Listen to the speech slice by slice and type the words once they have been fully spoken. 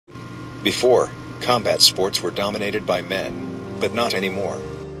Before, combat sports were dominated by men, but not anymore.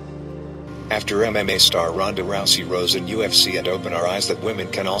 After MMA star Ronda Rousey rose in UFC and opened our eyes that women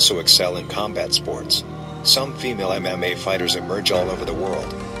can also excel in combat sports, some female MMA fighters emerge all over the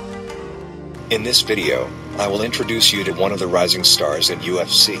world. In this video, I will introduce you to one of the rising stars in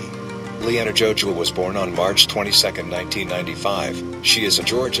UFC. Liana Jojua was born on March 22, 1995. She is a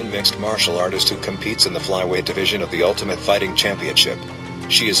Georgian mixed martial artist who competes in the Flyweight division of the Ultimate Fighting Championship.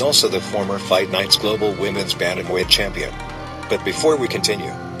 She is also the former Fight Night's Global Women's Bantamweight Champion. But before we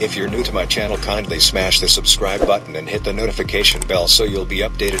continue, if you're new to my channel, kindly smash the subscribe button and hit the notification bell so you'll be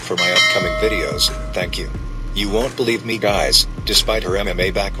updated for my upcoming videos. Thank you. You won't believe me, guys, despite her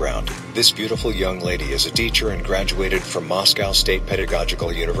MMA background, this beautiful young lady is a teacher and graduated from Moscow State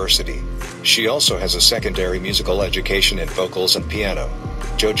Pedagogical University. She also has a secondary musical education in vocals and piano.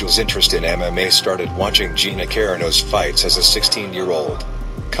 Jojua's interest in MMA started watching Gina Carano's fights as a 16-year-old.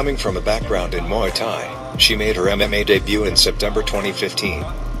 Coming from a background in Muay Thai, she made her MMA debut in September 2015.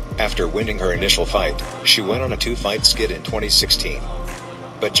 After winning her initial fight, she went on a 2-fight skid in 2016.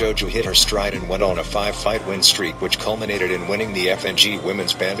 But Jojua hit her stride and went on a 5-fight win streak, which culminated in winning the FNG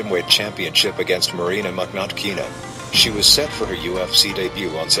Women's Bantamweight Championship against Marina Mukhnatkina. She was set for her UFC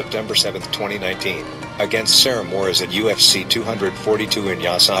debut on September 7, 2019, against Sarah Moores at UFC 242 in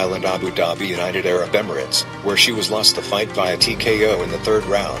Yas Island, Abu Dhabi, United Arab Emirates, where she was lost the fight via TKO in the third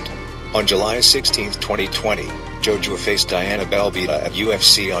round. On July 16, 2020, Jojua faced Diana Belbita at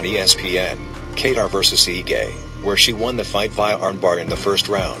UFC on ESPN, Qatar vs. Ige, where she won the fight via armbar in the first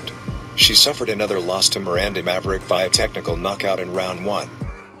round. She suffered another loss to Miranda Maverick via technical knockout in round 1.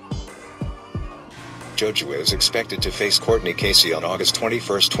 Jojua is expected to face Courtney Casey on August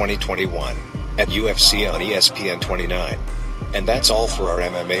 21, 2021, at UFC on ESPN 29. And that's all for our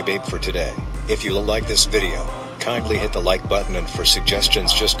MMA Babe for today. If you like this video, kindly hit the like button, and for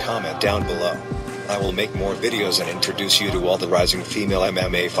suggestions just comment down below. I will make more videos and introduce you to all the rising female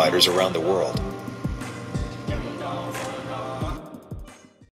MMA fighters around the world.